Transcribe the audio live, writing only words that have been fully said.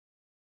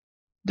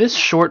This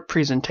short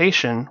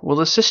presentation will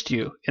assist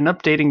you in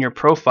updating your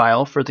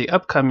profile for the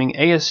upcoming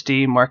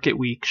ASD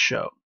MarketWeek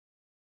show.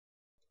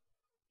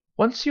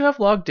 Once you have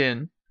logged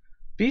in,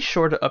 be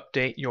sure to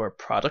update your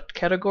product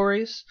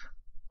categories,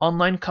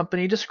 online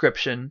company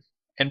description,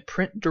 and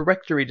print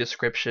directory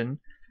description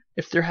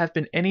if there have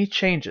been any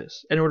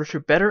changes in order to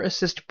better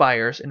assist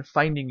buyers in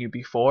finding you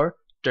before,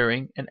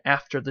 during, and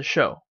after the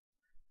show.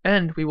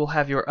 And we will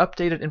have your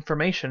updated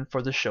information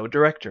for the show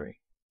directory.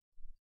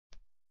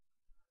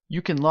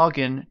 You can log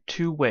in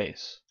two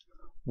ways.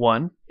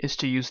 One is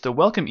to use the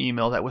welcome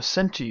email that was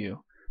sent to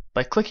you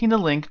by clicking the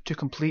link to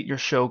complete your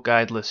show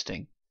guide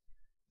listing.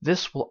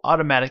 This will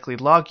automatically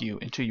log you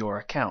into your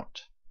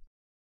account.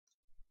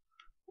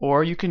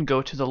 Or you can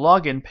go to the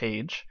login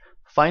page,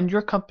 find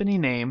your company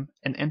name,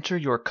 and enter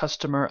your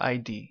customer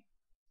ID.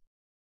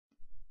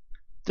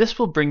 This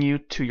will bring you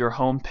to your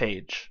home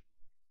page.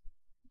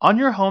 On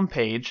your home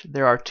page,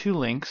 there are two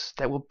links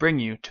that will bring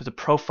you to the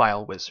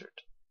Profile Wizard.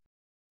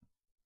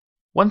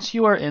 Once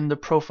you are in the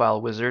Profile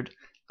Wizard,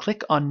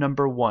 click on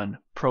number 1,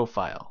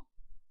 Profile.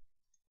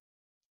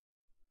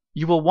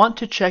 You will want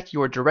to check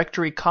your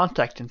directory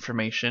contact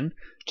information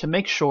to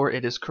make sure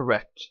it is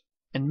correct,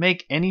 and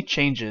make any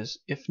changes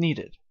if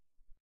needed.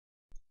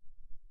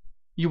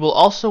 You will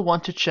also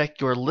want to check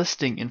your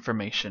listing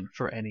information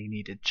for any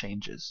needed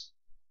changes.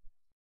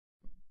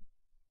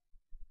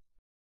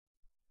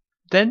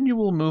 Then you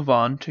will move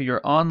on to your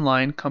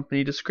online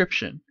company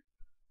description,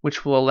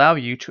 which will allow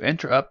you to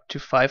enter up to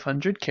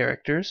 500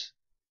 characters,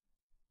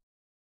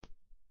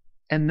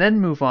 and then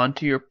move on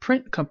to your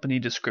print company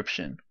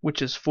description, which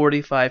is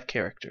 45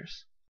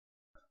 characters.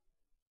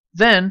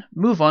 Then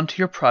move on to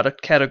your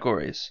product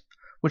categories,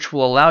 which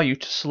will allow you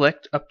to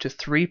select up to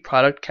 3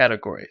 product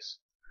categories.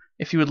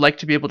 If you would like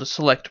to be able to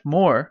select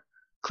more,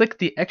 click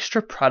the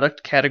Extra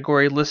Product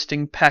Category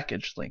Listing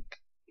Package link.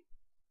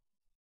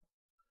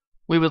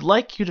 We would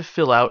like you to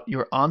fill out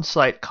your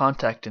on-site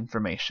contact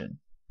information.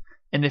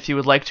 And if you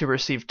would like to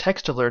receive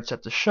text alerts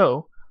at the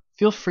show,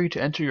 feel free to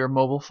enter your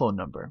mobile phone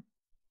number.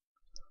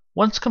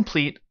 Once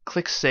complete,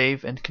 click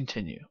Save and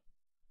Continue.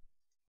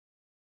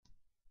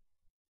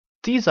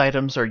 These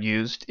items are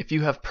used if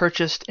you have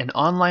purchased an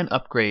online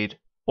upgrade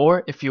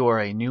or if you are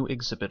a new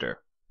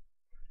exhibitor.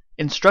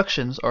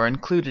 Instructions are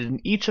included in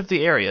each of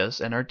the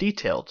areas and are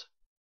detailed.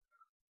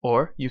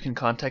 Or you can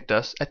contact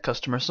us at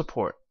customer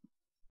support.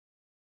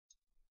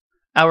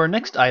 Our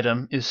next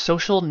item is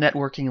social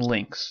networking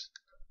links.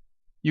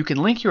 You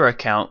can link your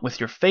account with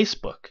your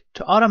Facebook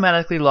to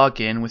automatically log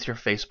in with your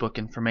Facebook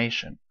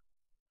information.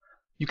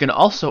 You can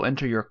also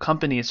enter your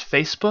company's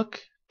Facebook,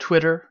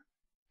 Twitter,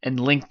 and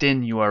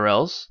LinkedIn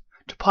URLs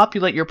to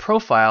populate your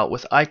profile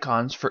with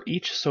icons for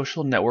each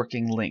social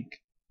networking link.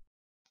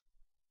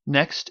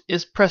 Next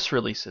is press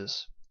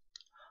releases.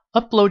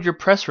 Upload your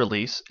press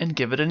release and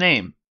give it a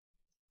name.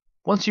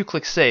 Once you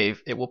click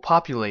Save, it will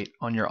populate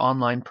on your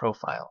online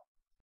profile.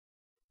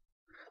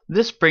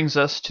 This brings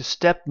us to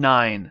step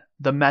 9,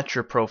 the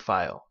Matcher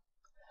Profile.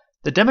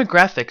 The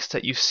demographics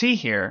that you see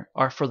here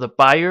are for the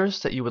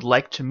buyers that you would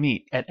like to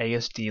meet at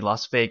ASD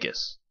Las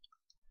Vegas.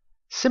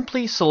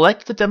 Simply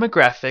select the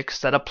demographics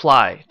that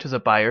apply to the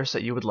buyers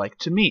that you would like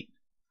to meet.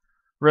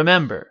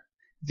 Remember,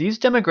 these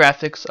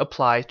demographics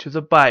apply to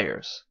the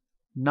buyers,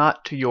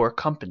 not to your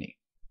company.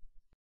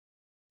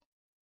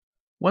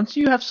 Once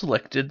you have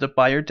selected the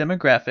buyer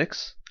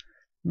demographics,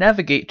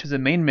 navigate to the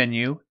main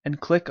menu and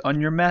click on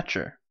your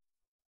matcher.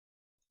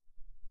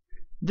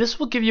 This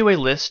will give you a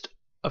list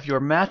of your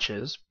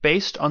matches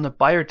based on the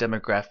buyer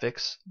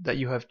demographics that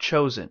you have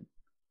chosen.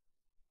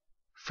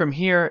 From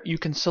here, you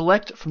can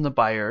select from the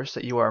buyers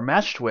that you are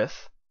matched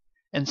with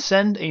and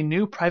send a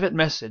new private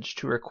message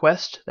to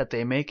request that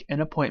they make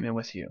an appointment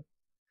with you.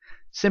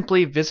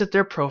 Simply visit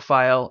their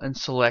profile and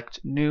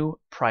select New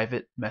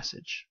Private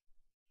Message.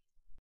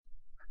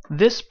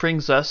 This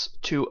brings us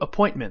to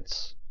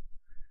appointments.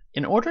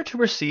 In order to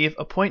receive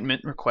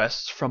appointment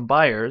requests from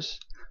buyers,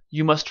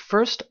 you must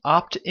first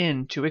opt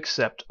in to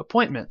accept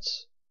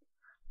appointments.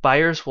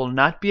 Buyers will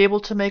not be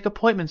able to make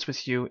appointments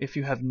with you if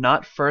you have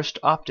not first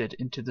opted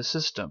into the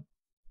system.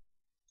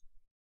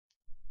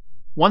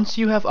 Once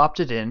you have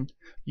opted in,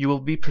 you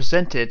will be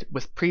presented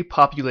with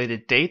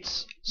pre-populated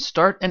dates,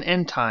 start and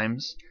end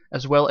times,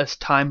 as well as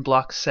time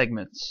block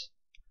segments.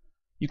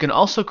 You can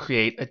also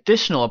create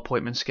additional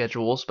appointment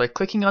schedules by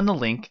clicking on the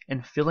link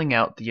and filling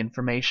out the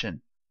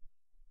information.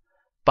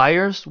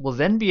 Buyers will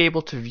then be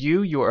able to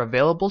view your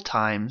available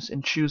times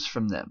and choose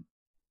from them.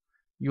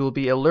 You will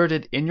be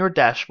alerted in your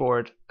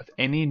dashboard of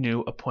any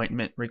new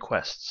appointment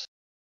requests.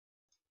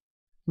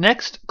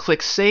 Next,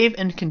 click Save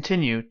and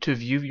Continue to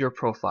view your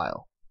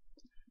profile.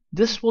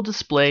 This will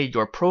display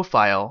your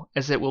profile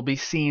as it will be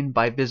seen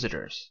by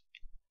visitors.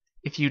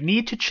 If you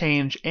need to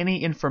change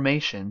any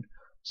information,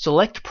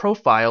 select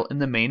Profile in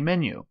the main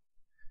menu.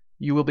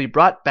 You will be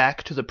brought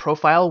back to the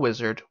Profile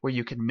Wizard where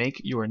you can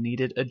make your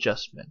needed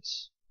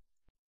adjustments.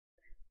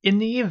 In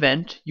the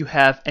event you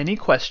have any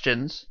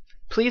questions,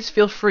 please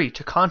feel free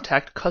to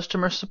contact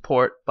customer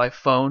support by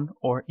phone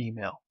or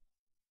email.